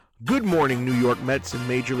Good morning, New York Mets and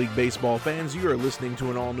Major League Baseball fans. You are listening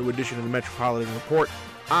to an all-new edition of the Metropolitan Report.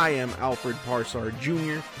 I am Alfred Parsard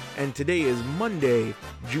Jr., and today is Monday,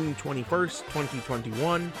 June 21st,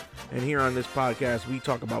 2021. And here on this podcast, we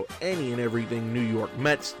talk about any and everything New York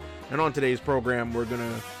Mets. And on today's program, we're going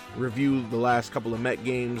to review the last couple of Met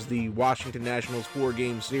games, the Washington Nationals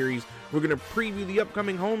 4-game series. We're going to preview the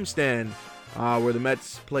upcoming homestand, where the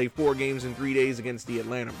Mets play 4 games in 3 days against the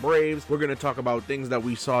Atlanta Braves. We're going to talk about things that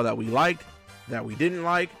we saw that we liked, that we didn't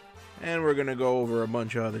like, and we're going to go over a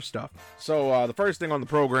bunch of other stuff. So the first thing on the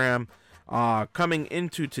program, coming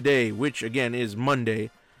into today, which again is Monday,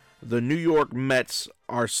 the New York Mets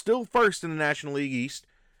are still first in the National League East,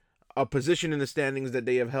 a position in the standings that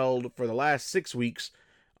they have held for the last 6 weeks.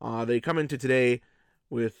 They come into today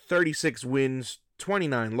with 36 wins,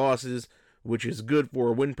 29 losses, which is good for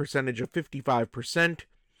a win percentage of 55%.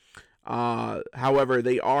 However,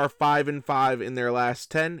 they are 5-5 in their last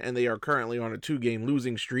 10, and they are currently on a 2-game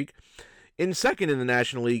losing streak. In second in the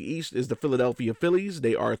National League East is the Philadelphia Phillies.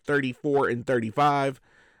 They are 34-35.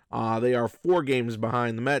 They are 4 games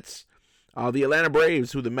behind the Mets. The Atlanta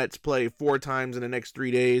Braves, who the Mets play 4 times in the next 3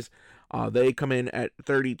 days, they come in at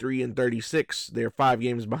 33-36. They're 5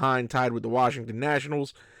 games behind, tied with the Washington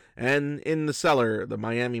Nationals. And in the cellar, the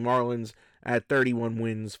Miami Marlins at 31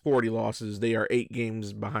 wins, 40 losses. They are 8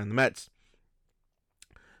 games behind the Mets.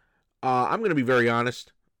 I'm going to be very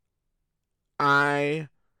honest. I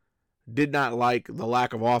did not like the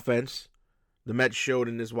lack of offense the Mets showed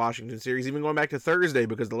in this Washington series, even going back to Thursday,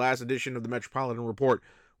 because the last edition of the Metropolitan Report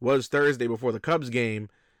was Thursday before the Cubs game.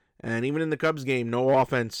 And even in the Cubs game, no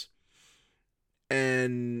offense.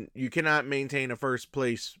 And you cannot maintain a first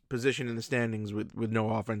place position in the standings with no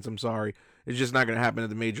offense. I'm sorry. It's just not going to happen at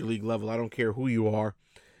the major league level. I don't care who you are.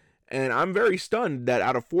 And I'm very stunned that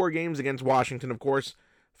out of 4 games against Washington, of course,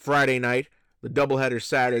 Friday night, the doubleheader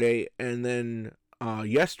Saturday, and then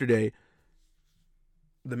yesterday,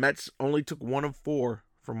 the Mets only took 1 of 4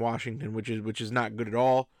 from Washington, which is not good at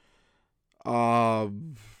all.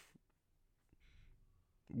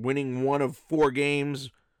 Winning 1 of 4 games,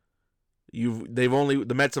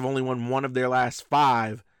 the Mets have only won 1 of their last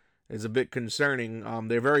 5 is a bit concerning.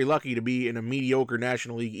 They're very lucky to be in a mediocre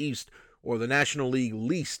National League East, or the National League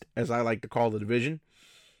Least, as I like to call the division.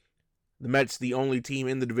 The Mets, the only team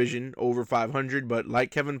in the division over 500, but like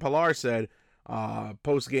Kevin Pillar said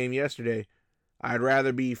post-game yesterday, I'd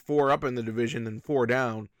rather be 4 up in the division than 4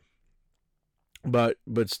 down. But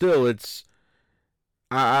still,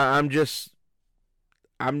 I'm just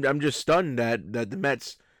stunned that the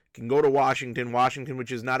Mets can go to Washington,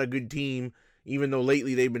 which is not a good team, even though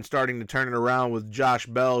lately they've been starting to turn it around with Josh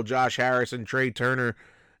Bell, Josh Harrison, Trey Turner,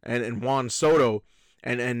 and Juan Soto,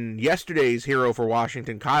 and yesterday's hero for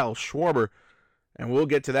Washington, Kyle Schwarber, and we'll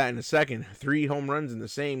get to that in a second. 3 home runs in the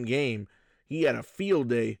same game. He had a field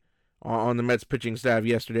day on the Mets pitching staff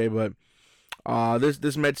yesterday, but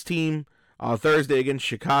this Mets team, Thursday against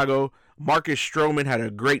Chicago, Marcus Stroman had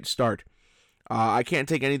a great start. I can't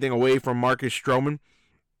take anything away from Marcus Stroman.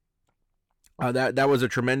 That was a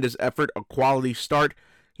tremendous effort, a quality start.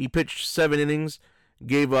 He pitched 7 innings,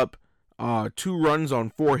 gave up 2 runs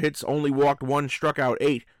on 4 hits, only walked 1, struck out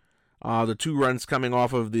 8. The 2 runs coming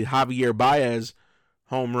off of the Javier Baez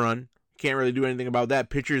home run. Can't really do anything about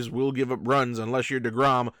that. Pitchers will give up runs unless you're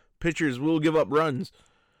DeGrom. Pitchers will give up runs.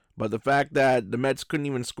 But the fact that the Mets couldn't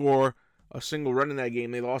even score a single run in that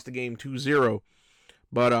game, they lost the game 2-0.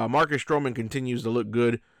 But Marcus Stroman continues to look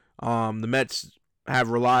good. The Mets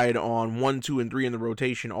have relied on 1, 2, and 3 in the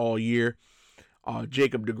rotation all year.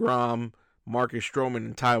 Jacob deGrom, Marcus Stroman,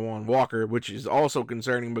 and Taijuan Walker, which is also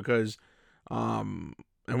concerning because, and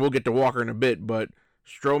we'll get to Walker in a bit, but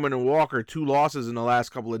Stroman and Walker, 2 losses in the last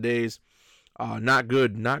couple of days. Not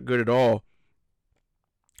good at all.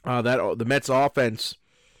 The Mets offense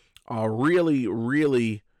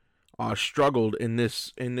really struggled in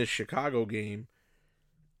this Chicago game,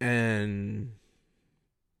 and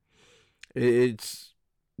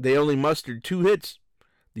they only mustered 2 hits.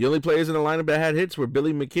 The only players in the lineup that had hits were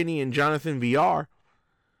Billy McKinney and Jonathan Villar.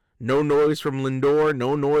 No noise from Lindor,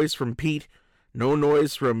 no noise from Pete, no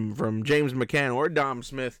noise from James McCann or Dom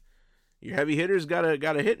Smith. Your heavy hitters gotta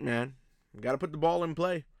hit, man. Gotta put the ball in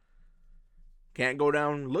play. Can't go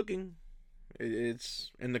down looking.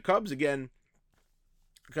 And the Cubs, again,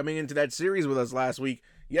 coming into that series with us last week,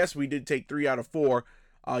 yes, we did take 3 out of 4.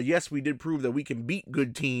 Yes, we did prove that we can beat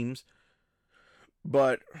good teams.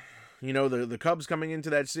 But, the Cubs coming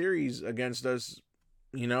into that series against us,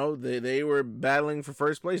 they were battling for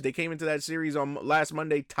first place. They came into that series on last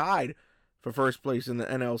Monday tied for first place in the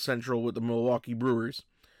NL Central with the Milwaukee Brewers.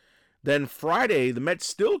 Then Friday, the Mets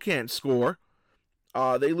still can't score.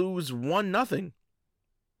 They lose 1-0.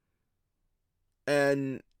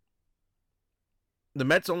 And the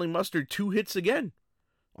Mets only mustered 2 hits again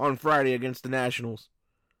on Friday against the Nationals.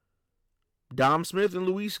 Dom Smith and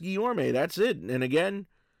Luis Guillorme, that's it. And again,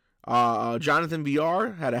 Jonathan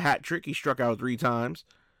Villar had a hat trick. He struck out 3 times.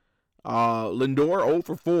 Lindor 0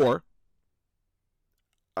 for 4.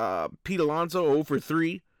 Pete Alonso 0 for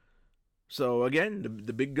 3. So again,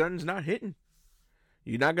 the big gun's not hitting.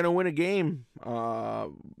 You're not going to win a game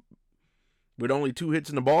with only 2 hits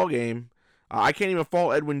in the ball game. I can't even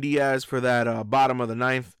fault Edwin Diaz for that bottom of the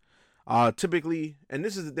ninth. Typically, and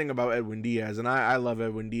this is the thing about Edwin Diaz, and I love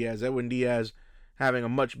Edwin Diaz. Edwin Diaz having a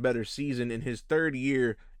much better season in his 3rd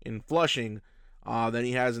year in Flushing than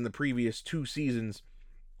he has in the previous 2 seasons.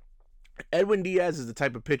 Edwin Diaz is the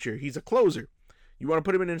type of pitcher. He's a closer. You want to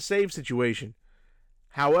put him in a save situation.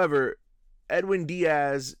 However, Edwin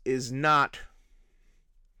Diaz is not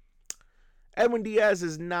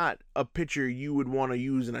a pitcher you would want to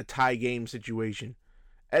use in a tie game situation.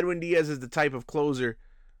 Edwin Diaz is the type of closer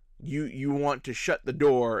you want to shut the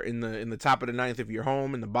door in the top of the ninth if you're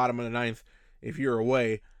home, in the bottom of the ninth if you're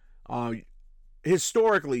away.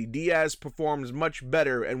 Historically, Diaz performs much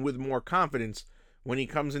better and with more confidence when he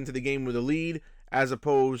comes into the game with a lead as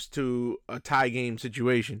opposed to a tie game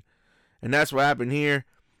situation. And that's what happened here.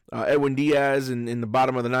 Edwin Diaz in the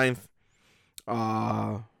bottom of the ninth.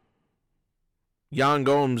 Yan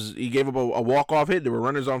Gomes, he gave up a walk-off hit. There were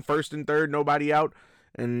runners on first and third, nobody out.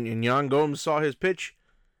 And Yan Gomes saw his pitch.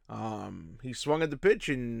 He swung at the pitch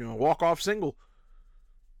and a walk-off single.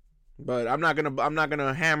 But I'm not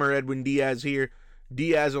gonna hammer Edwin Diaz here.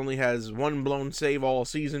 Diaz only has 1 blown save all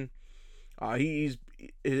season. The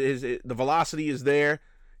velocity is there.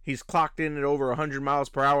 He's clocked in at over 100 miles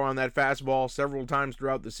per hour on that fastball several times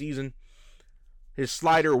throughout the season. His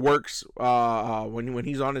slider works when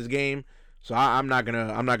he's on his game. So I'm not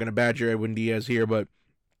gonna badger Edwin Diaz here, but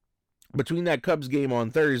between that Cubs game on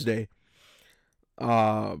Thursday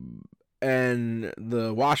and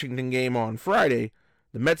the Washington game on Friday,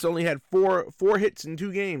 the Mets only had four hits in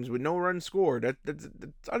 2 games with no runs scored. That's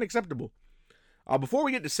unacceptable. Before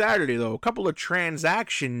we get to Saturday, though, a couple of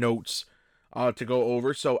transaction notes to go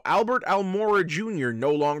over. So Albert Almora Jr.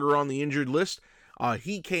 no longer on the injured list.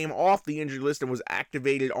 He came off the injured list and was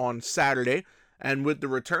activated on Saturday. And with the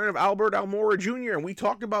return of Albert Almora Jr., and we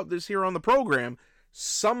talked about this here on the program,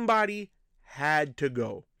 somebody had to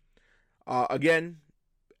go. Again,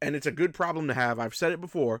 and it's a good problem to have. I've said it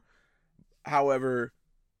before. However,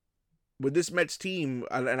 with this Mets team,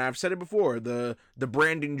 and I've said it before, the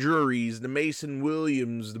Brandon Drurys, the Mason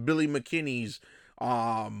Williams, the Billy McKinneys,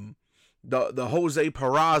 the Jose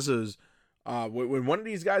Perazzas, when one of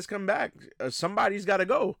these guys come back, somebody's got to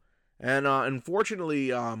go. And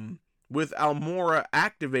unfortunately, with Almora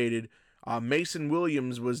activated, Mason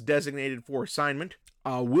Williams was designated for assignment.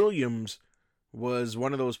 Williams was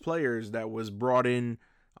one of those players that was brought in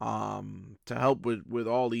to help with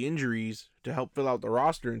all the injuries, to help fill out the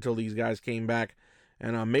roster until these guys came back.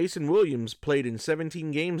 And Mason Williams played in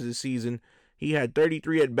 17 games this season. He had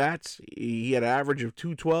 33 at-bats. He had an average of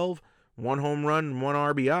 .212, 1 home run, 1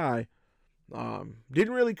 RBI.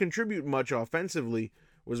 Didn't really contribute much offensively.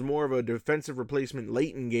 Was more of a defensive replacement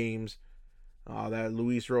late in games that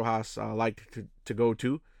Luis Rojas liked to go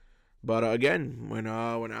to. But again, when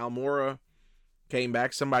Almora came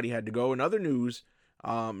back, somebody had to go. In other news,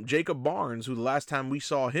 Jacob Barnes, who the last time we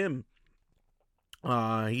saw him,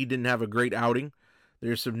 he didn't have a great outing.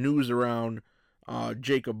 There's some news around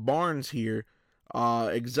Jacob Barnes here.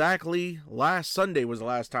 Exactly last Sunday was the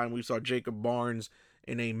last time we saw Jacob Barnes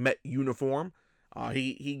in a Met uniform.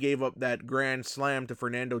 He gave up that grand slam to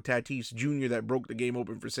Fernando Tatis Jr. that broke the game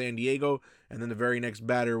open for San Diego, and then the very next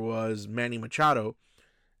batter was Manny Machado,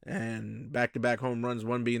 and back-to-back home runs,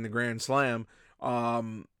 one being the grand slam.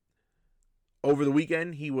 Over the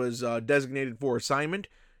weekend, he was designated for assignment,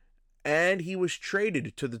 and he was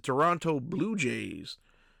traded to the Toronto Blue Jays.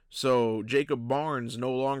 So Jacob Barnes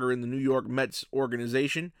no longer in the New York Mets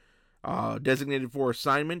organization, designated for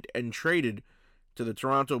assignment and traded to the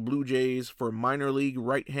Toronto Blue Jays for minor league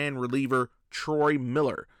right-hand reliever Troy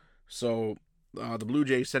Miller. So the Blue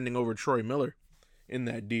Jays sending over Troy Miller in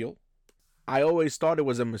that deal. I always thought it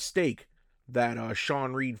was a mistake that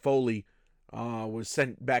Sean Reed-Foley was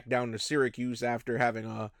sent back down to Syracuse after having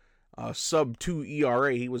a sub-2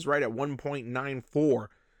 ERA. He was right at 1.94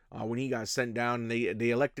 when he got sent down. And they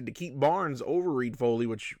elected to keep Barnes over Reed-Foley,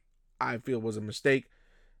 which I feel was a mistake.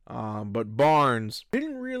 But Barnes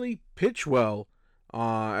didn't really pitch well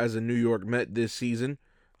as a New York Met this season.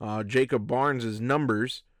 Jacob Barnes'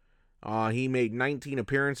 numbers, he made 19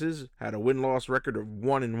 appearances, had a win-loss record of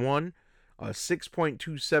 1-1. a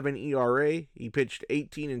 6.27 ERA. He pitched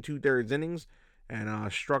 18 and 2/3 innings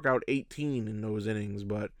and struck out 18 in those innings.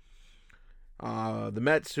 But the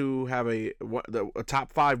Mets, who have a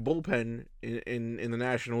top 5 bullpen in the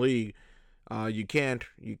National League, you can't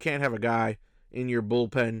have a guy in your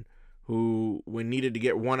bullpen who, when needed to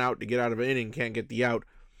get one out to get out of an inning, can't get the out,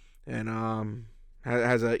 and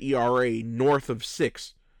has a ERA north of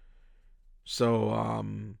 6. So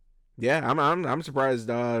yeah, I'm surprised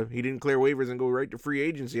he didn't clear waivers and go right to free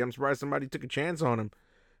agency. I'm surprised somebody took a chance on him.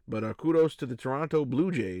 But kudos to the Toronto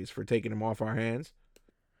Blue Jays for taking him off our hands.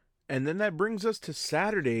 And then that brings us to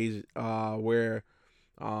Saturdays, where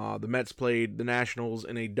the Mets played the Nationals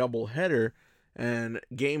in a doubleheader. And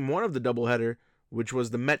game 1 of the doubleheader, which was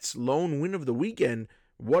the Mets' lone win of the weekend,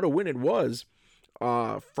 what a win it was.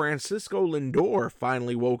 Francisco Lindor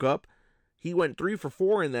finally woke up. He went 3 for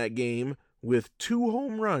 4 in that game with 2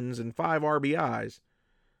 home runs and 5 RBIs.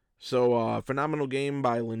 So, phenomenal game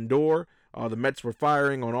by Lindor. The Mets were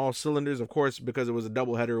firing on all cylinders, of course, because it was a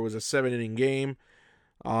doubleheader. It was a 7-inning game.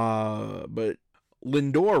 But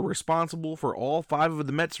Lindor responsible for all 5 of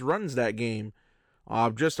the Mets' runs that game.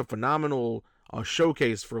 Just a phenomenal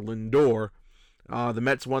showcase for Lindor. The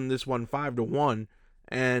Mets won this one 5-1.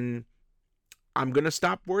 And I'm going to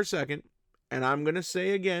stop for a second. And I'm going to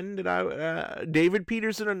say again that David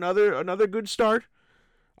Peterson, another good start.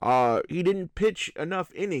 He didn't pitch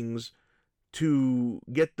enough innings to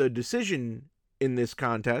get the decision in this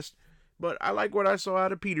contest, but I like what I saw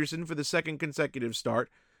out of Peterson for the second consecutive start.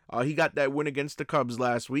 He got that win against the Cubs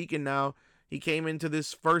last week, and now he came into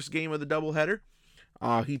this first game of the doubleheader.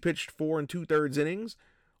 He pitched 4 2/3 innings,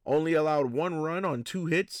 only allowed 1 run on 2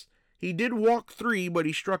 hits. He did walk 3, but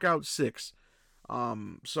he struck out 6.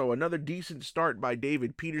 So another decent start by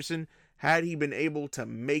David Peterson. Had he been able to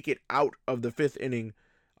make it out of the 5th inning,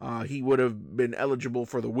 he would have been eligible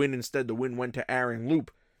for the win. Instead, the win went to Aaron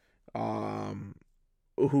Loup,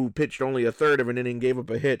 who pitched only a third of an inning, gave up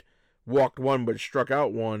a hit, walked 1, but struck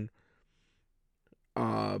out 1.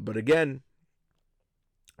 But again,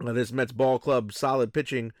 this Mets ball club, solid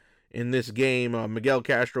pitching in this game. Miguel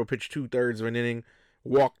Castro pitched 2/3 of an inning,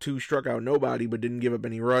 walked 2, struck out nobody, but didn't give up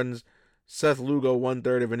any runs. Seth Lugo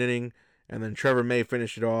 1/3 of an inning, and then Trevor May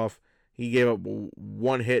finished it off. He gave up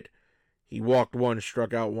 1 hit. He walked 1,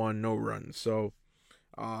 struck out 1, no runs. So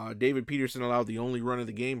David Peterson allowed the only run of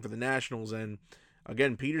the game for the Nationals. And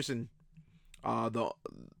again, Peterson,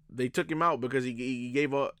 they took him out because he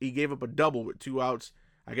gave up a double with 2 outs.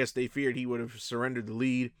 I guess they feared he would have surrendered the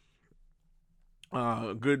lead.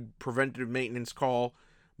 Good preventative maintenance call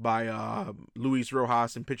by Luis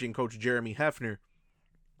Rojas and pitching coach Jeremy Hefner.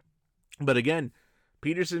 But again,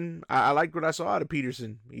 Peterson, I liked what I saw out of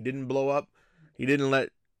Peterson. He didn't blow up. He didn't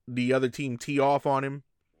let the other team tee off on him.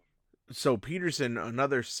 So Peterson,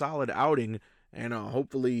 another solid outing, and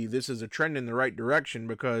hopefully this is a trend in the right direction,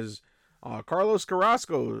 because Carlos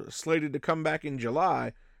Carrasco slated to come back in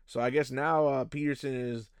July. So I guess now Peterson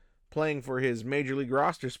is playing for his major league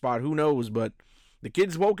roster spot. Who knows? But the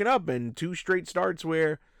kid's woken up, and 2 straight starts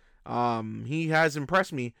where he has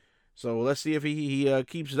impressed me. So let's see if he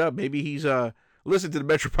keeps it up. Maybe he's listened to the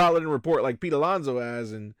Metropolitan Report like Pete Alonso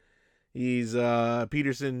has, and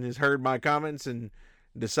Peterson has heard my comments and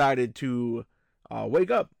decided to wake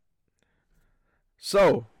up.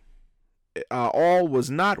 So all was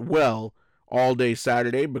not well all day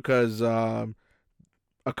Saturday, because a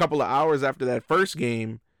couple of hours after that first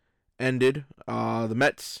game ended, the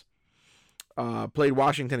Mets played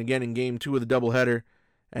Washington again in game 2 of the doubleheader,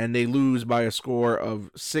 and they lose by a score of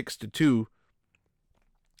 6-2.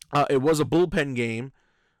 It was a bullpen game,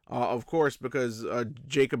 of course, because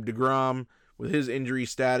Jacob deGrom, with his injury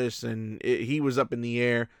status, and he was up in the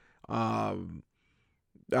air. The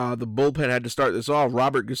bullpen had to start this off.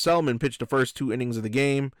 Robert Gesellman pitched the first 2 innings of the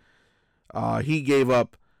game. He gave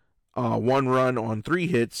up 1 run on 3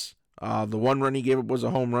 hits. The 1 run he gave up was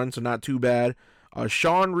a home run, so not too bad.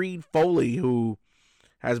 Sean Reed Foley, who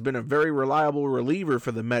has been a very reliable reliever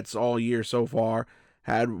for the Mets all year so far,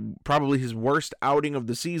 had probably his worst outing of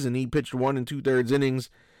the season. He pitched 1 2/3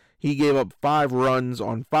 innings. He gave up 5 runs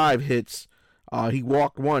on 5 hits. He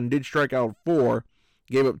walked 1, did strike out 4,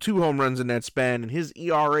 gave up 2 home runs in that span, and his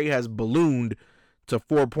ERA has ballooned to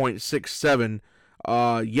 4.67.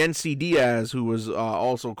 Yency Diaz, who was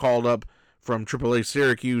also called up from AAA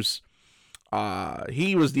Syracuse,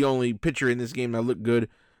 he was the only pitcher in this game that looked good.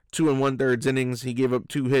 2 1/3 innings. He gave up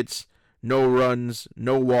 2 hits, no runs,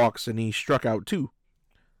 no walks, and he struck out 2.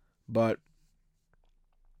 But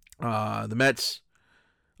the Mets,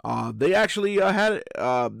 they actually had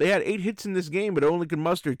 8 hits in this game, but only could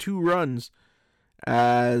muster 2 runs,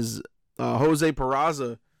 as Jose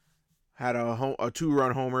Peraza had a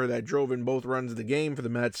two-run homer that drove in both runs of the game for the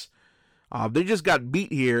Mets. They just got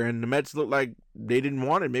beat here, and the Mets look like they didn't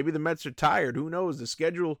want it. Maybe the Mets are tired. Who knows? The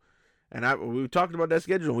schedule, and we talked about that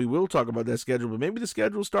schedule, and we will talk about that schedule, but maybe the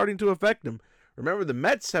schedule is starting to affect them. Remember, the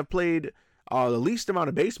Mets have played the least amount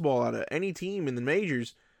of baseball out of any team in the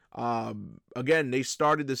majors. Again, they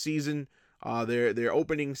started the season. Their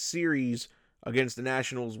opening series against the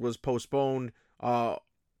Nationals was postponed on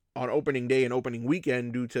opening day and opening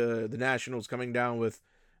weekend due to the Nationals coming down with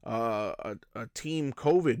a team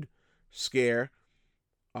COVID scare.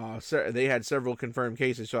 They had several confirmed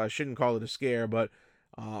cases, so I shouldn't call it a scare, but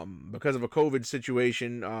because of a COVID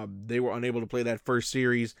situation, they were unable to play that first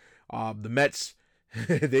series. The Mets,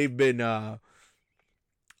 they've been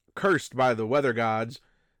cursed by the weather gods.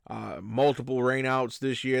 Multiple rainouts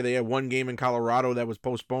this year. They had one game in Colorado that was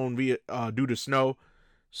postponed due to snow.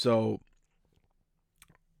 So,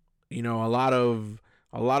 a lot of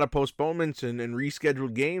postponements and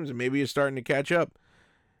rescheduled games, and maybe it's starting to catch up.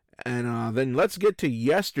 And then let's get to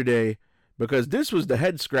yesterday, because this was the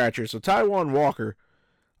head scratcher. So Taijuan Walker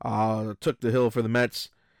took the hill for the Mets.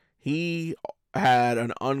 He had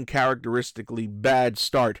an uncharacteristically bad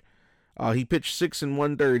start. He pitched 6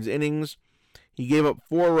 1/3 innings. He gave up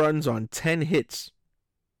 4 runs on 10 hits.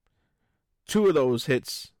 2 of those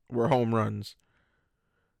hits were home runs.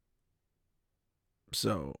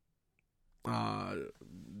 So,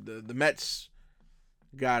 the Mets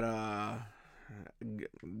got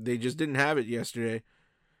they just didn't have it yesterday.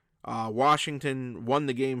 Washington won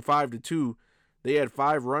the game 5-2. They had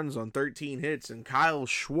 5 runs on 13 hits, and Kyle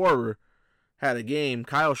Schwarber had a game.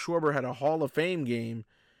 Kyle Schwarber had a Hall of Fame game.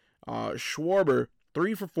 Schwarber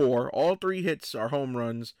 3 for 4. All 3 hits are home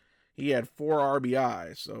runs. He had 4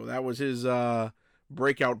 RBIs, so that was his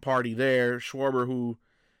breakout party there. Schwarber, who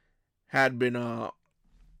had been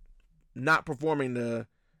not performing the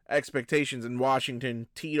expectations in Washington,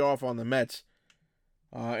 teed off on the Mets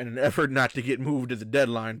in an effort not to get moved to the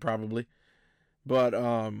deadline, probably. But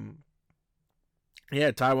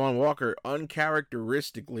Taijuan Walker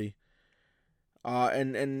uncharacteristically,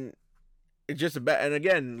 and it's just and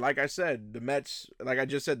again, like I said, the Mets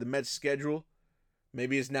schedule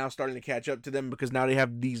maybe is now starting to catch up to them, because now they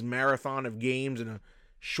have these marathon of games in a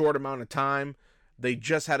short amount of time. They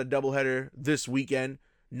just had a doubleheader this weekend,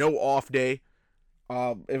 no off day.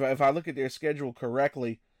 If I look at their schedule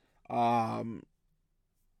correctly,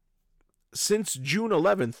 since June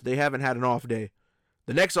 11th, they haven't had an off day.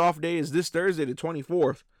 The next off day is this Thursday, the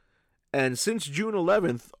 24th. And since June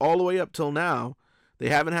 11th, all the way up till now, they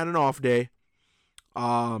haven't had an off day.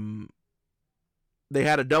 They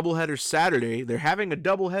had a doubleheader Saturday. They're having a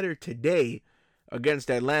doubleheader today against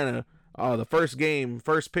Atlanta. The first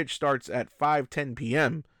pitch starts at 5:10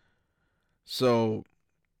 p.m. So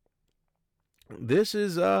this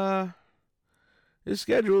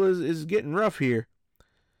schedule is getting rough here,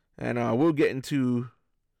 and we'll get into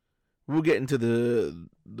the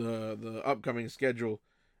upcoming schedule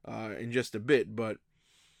in just a bit. But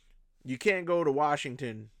you can't go to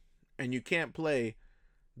Washington and you can't play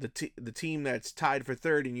the team that's tied for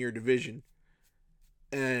third in your division,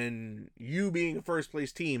 and you being a first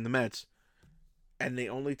place team, the Mets, and they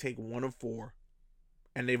only take 1 of 4,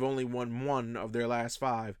 and they've only won 1 of their last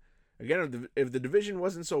 5. Again, if the division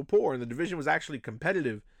wasn't so poor and the division was actually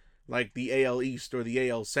competitive, like the AL East or the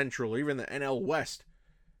AL Central or even the NL West,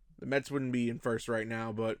 the Mets wouldn't be in first right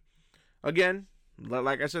now. But again,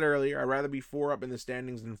 like I said earlier, I'd rather be 4 up in the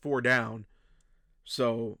standings than 4 down.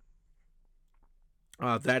 So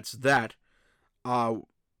that's that. We're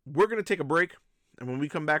going to take a break, and when we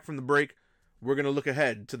come back from the break, we're going to look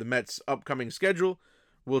ahead to the Mets' upcoming schedule.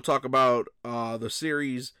 We'll talk about the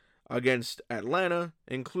series against Atlanta,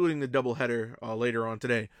 including the doubleheader later on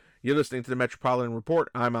today. You're listening to the Metropolitan Report.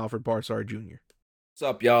 I'm Alfred Parsard Jr. What's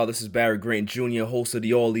up, y'all? This is Barry Grant Jr., host of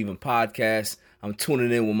the All Even podcast. I'm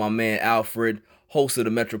tuning in with my man Alfred, host of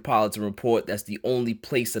the Metropolitan Report. That's the only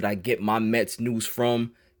place that I get my Mets news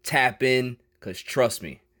from. Tap in, because trust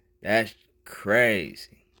me, that's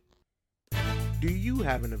crazy. Do you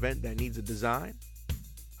have an event that needs a design?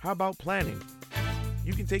 How about planning?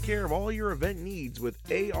 You can take care of all your event needs with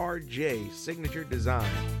ARJ Signature Design,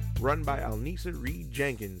 run by Alnisa Reed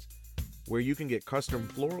Jenkins, where you can get custom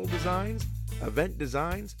floral designs, event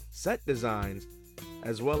designs, set designs,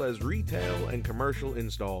 as well as retail and commercial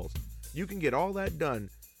installs. You can get all that done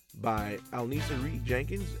by Alnisa Reed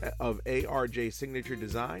Jenkins of ARJ Signature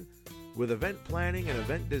Design with event planning and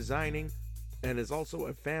event designing, and is also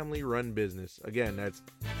a family-run business. Again, that's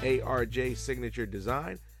ARJ Signature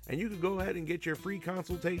Design. And you can go ahead and get your free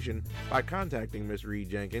consultation by contacting Miss Reed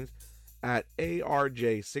Jenkins at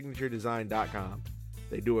arjsignaturedesign.com.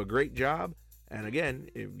 They do a great job. And again,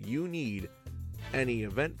 if you need any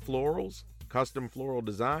event florals, custom floral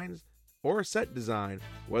designs, or set design,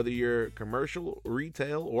 whether you're commercial,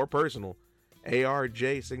 retail, or personal,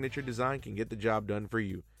 ARJ Signature Design can get the job done for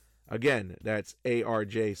you. Again, that's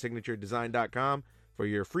arjsignaturedesign.com for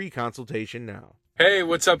your free consultation now. Hey,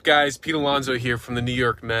 what's up, guys? Pete Alonso here from the New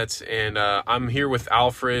York Mets, and I'm here with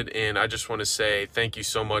Alfred, and I just want to say thank you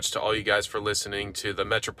so much to all you guys for listening to the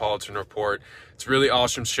Metropolitan Report. It's a really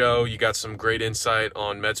awesome show. You got some great insight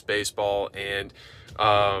on Mets baseball, and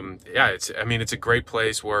it's a great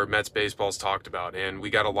place where Mets baseball is talked about, and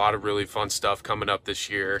we got a lot of really fun stuff coming up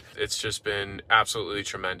this year. It's just been absolutely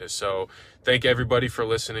tremendous. So thank everybody for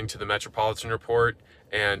listening to the Metropolitan Report,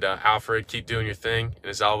 and Alfred, keep doing your thing,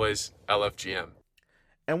 and as always, LFGM.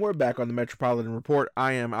 And we're back on the Metropolitan Report.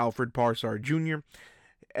 I am Alfred Parsar Jr.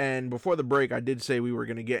 And before the break, I did say we were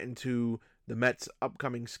going to get into the Mets'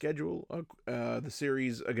 upcoming schedule, the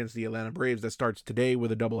series against the Atlanta Braves that starts today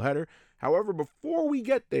with a doubleheader. However, before we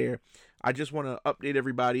get there, I just want to update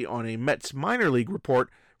everybody on a Mets minor league report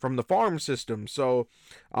from the farm system. So,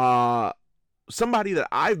 somebody that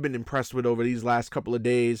I've been impressed with over these last couple of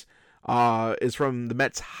days is from the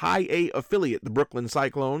Mets' High A affiliate, the Brooklyn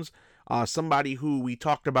Cyclones. Somebody who we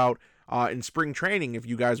talked about in spring training, if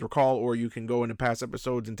you guys recall, or you can go into past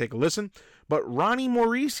episodes and take a listen. But Ronnie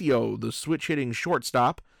Mauricio, the switch-hitting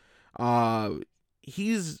shortstop,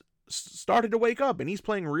 he's started to wake up, and he's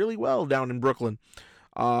playing really well down in Brooklyn.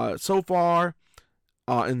 So far,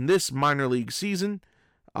 in this minor league season,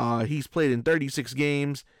 he's played in 36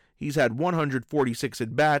 games. He's had 146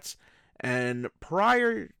 at-bats, and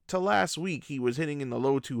prior to last week, he was hitting in the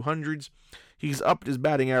low 200s. He's upped his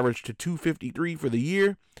batting average to 253 for the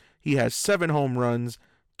year. He has 7 home runs,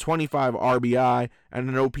 25 RBI, and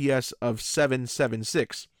an OPS of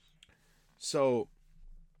 776. So,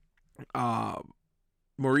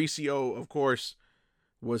 Mauricio, of course,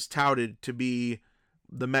 was touted to be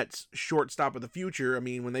the Mets' shortstop of the future. I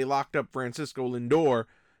mean, when they locked up Francisco Lindor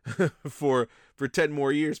for 10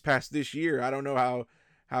 more years past this year, I don't know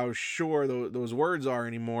how sure those words are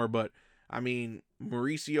anymore, but I mean,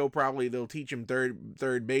 Mauricio, probably they'll teach him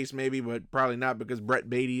third base maybe, but probably not because Brett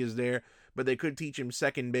Beatty is there. But they could teach him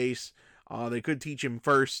second base. They could teach him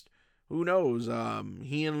first. Who knows?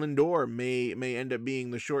 He and Lindor may end up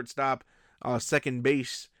being the shortstop, second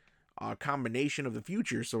base combination of the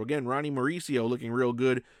future. So again, Ronnie Mauricio looking real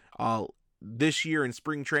good. This year in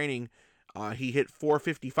spring training, he hit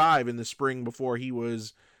 455 in the spring before he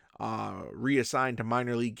was reassigned to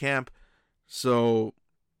minor league camp. So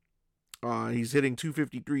he's hitting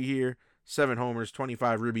 253 here, 7 homers,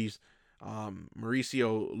 25 ribbies.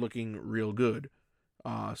 Mauricio looking real good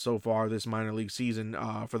so far this minor league season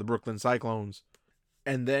for the Brooklyn Cyclones.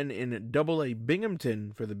 And then in Double-A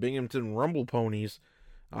Binghamton for the Binghamton Rumble Ponies,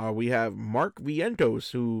 we have Mark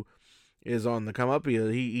Vientos, who is on the come up.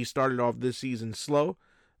 He started off this season slow,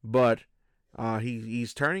 but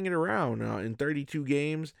he's turning it around. In 32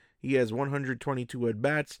 games, he has 122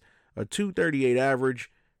 at-bats, a 238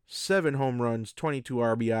 average, 7 home runs, 22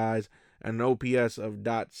 RBIs, and an OPS of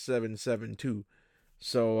 .772.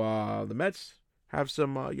 So the Mets have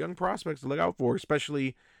some young prospects to look out for,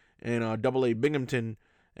 especially in Double-A Binghamton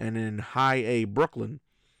and in High A Brooklyn.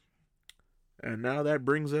 And now that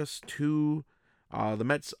brings us to the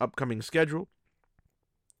Mets' upcoming schedule.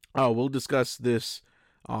 We'll discuss this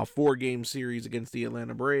 4-game series against the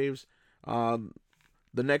Atlanta Braves.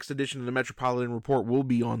 The next edition of the Metropolitan Report will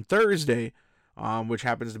be on Thursday, which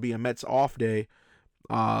happens to be a Mets off day.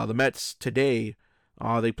 The Mets today,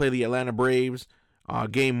 they play the Atlanta Braves.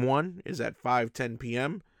 Game 1 is at 5:10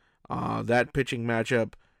 p.m. That pitching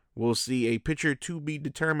matchup will see a pitcher to be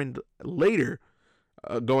determined later,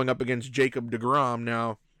 going up against Jacob deGrom.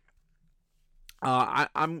 Now,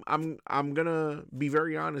 I'm gonna be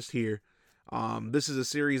very honest here. This is a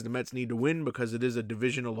series the Mets need to win because it is a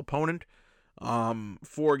divisional opponent.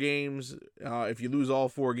 4 games, if you lose all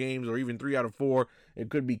 4 games or even 3 out of 4, it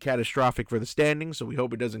could be catastrophic for the standings, so we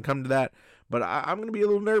hope it doesn't come to that. But I'm going to be a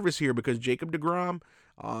little nervous here because Jacob deGrom,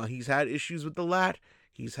 he's had issues with the lat,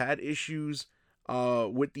 he's had issues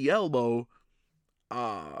with the elbow,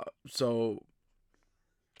 so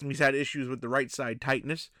he's had issues with the right side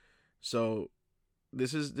tightness, so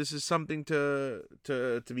this is something to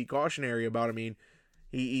be cautionary about. I mean,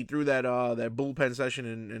 he threw that bullpen session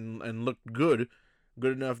and looked good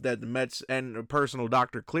enough that the Mets and a personal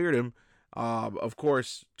doctor cleared him. Of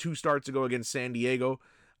course, 2 starts ago against San Diego,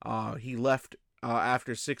 he left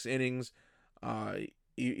after 6 innings.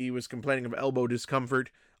 He was complaining of elbow discomfort.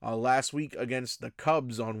 Last week against the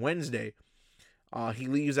Cubs on Wednesday, he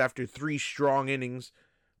leaves after 3 strong innings,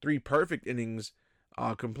 3 perfect innings,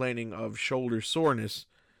 complaining of shoulder soreness.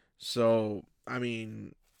 So, I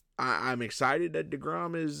mean, I'm excited that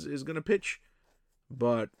DeGrom is going to pitch,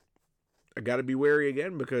 but I got to be wary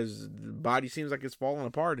again because the body seems like it's falling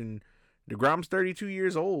apart, and DeGrom's 32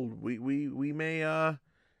 years old. We may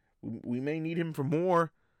need him for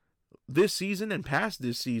more this season and past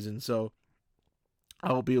this season. So I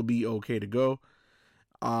hope he'll be okay to go.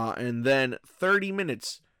 And then 30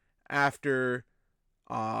 minutes after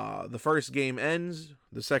the first game ends,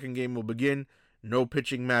 the second game will begin. No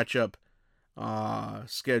pitching matchup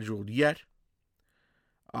scheduled yet.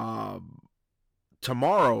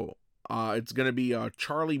 Tomorrow, it's going to be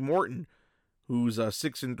Charlie Morton, who's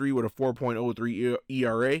 6-3 with a 4.03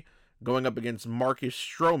 ERA, going up against Marcus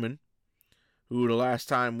Stroman, who the last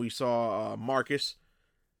time we saw Marcus,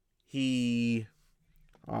 he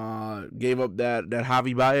gave up that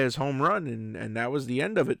Javi Baez home run, and that was the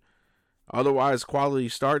end of it. Otherwise, quality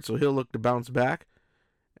start, so he'll look to bounce back.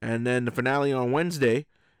 And then the finale on Wednesday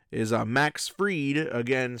is Max Fried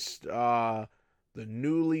against the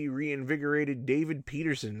newly reinvigorated David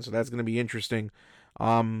Peterson. So that's going to be interesting.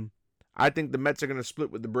 I think the Mets are going to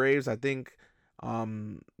split with the Braves. I think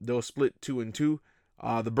they'll split 2-2.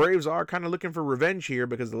 The Braves are kind of looking for revenge here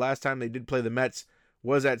because the last time they did play the Mets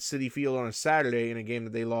was at Citi Field on a Saturday in a game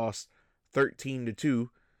that they lost 13-2.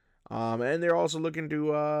 And they're also looking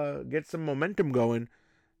to get some momentum going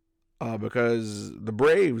because the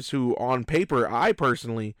Braves, who on paper I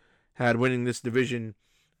personally had winning this division,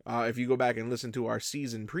 if you go back and listen to our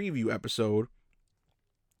season preview episode,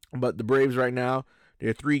 but the Braves right now,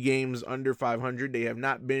 they're 3 games under 500. They have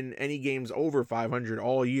not been any games over 500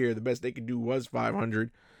 all year. The best they could do was 500.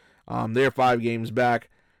 They're 5 games back,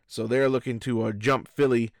 so they're looking to jump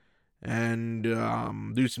Philly and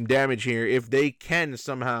do some damage here. If they can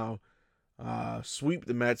somehow sweep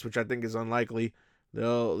the Mets, which I think is unlikely,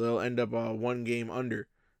 they'll end up 1 game under.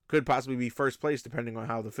 Could possibly be first place depending on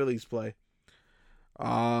how the Phillies play.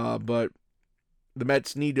 But the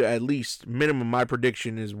Mets need to at least, minimum my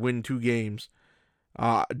prediction is win 2 games.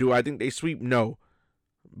 Do I think they sweep? No.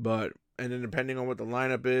 And then depending on what the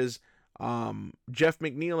lineup is, Jeff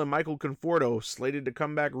McNeil and Michael Conforto slated to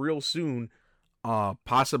come back real soon,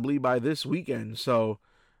 possibly by this weekend. So,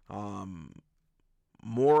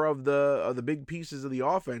 more of the big pieces of the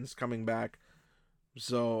offense coming back.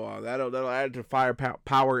 So that'll add to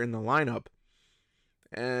firepower in the lineup.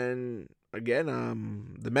 And again,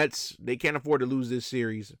 the Mets, they can't afford to lose this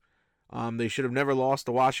series. They should have never lost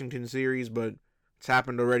the Washington series, but it's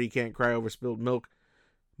happened already. Can't cry over spilled milk.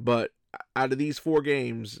 But out of these 4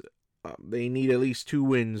 games, they need at least 2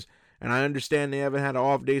 wins. And I understand they haven't had an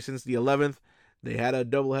off day since the 11th. They had a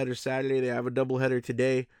doubleheader Saturday. They have a doubleheader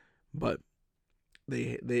today. But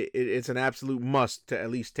it's an absolute must to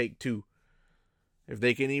at least take 2. If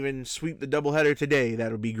they can even sweep the doubleheader today,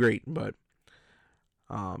 that would be great. But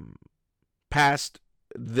past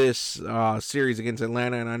this series against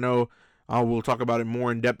Atlanta, and I know we'll talk about it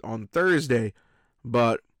more in depth on Thursday,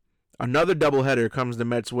 but another doubleheader comes the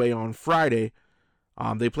Mets' way on Friday.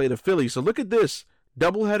 They play the Phillies. So look at this.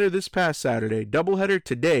 Doubleheader this past Saturday, doubleheader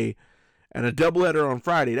today, and a doubleheader on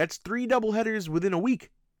Friday. That's 3 doubleheaders within a week.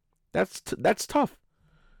 That's tough.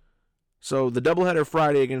 So the doubleheader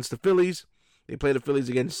Friday against the Phillies. They play the Phillies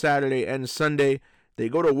again Saturday and Sunday. They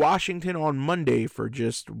go to Washington on Monday for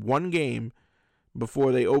just 1 game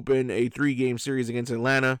before they open a 3-game series against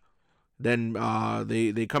Atlanta. Then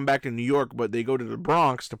they come back to New York, but they go to the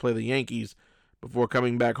Bronx to play the Yankees before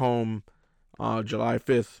coming back home July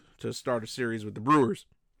 5th to start a series with the Brewers.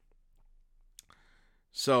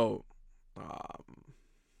 So,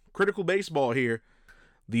 critical baseball here.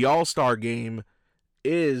 The All-Star game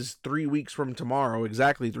is 3 weeks from tomorrow,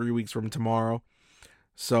 exactly 3 weeks from tomorrow.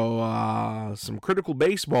 So, some critical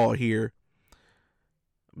baseball here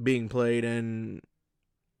being played, and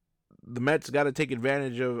the Mets got to take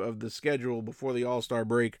advantage of the schedule before the All-Star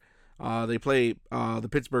break. They play the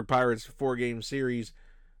Pittsburgh Pirates 4-game series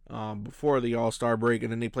before the All-Star break,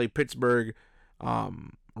 and then they play Pittsburgh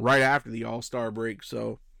right after the All-Star break.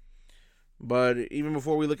 So, but even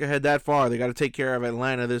before we look ahead that far, they got to take care of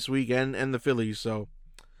Atlanta this week and the Phillies. So,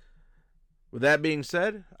 with that being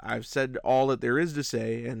said, I've said all that there is to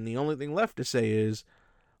say, and the only thing left to say is,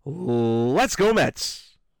 let's go Mets!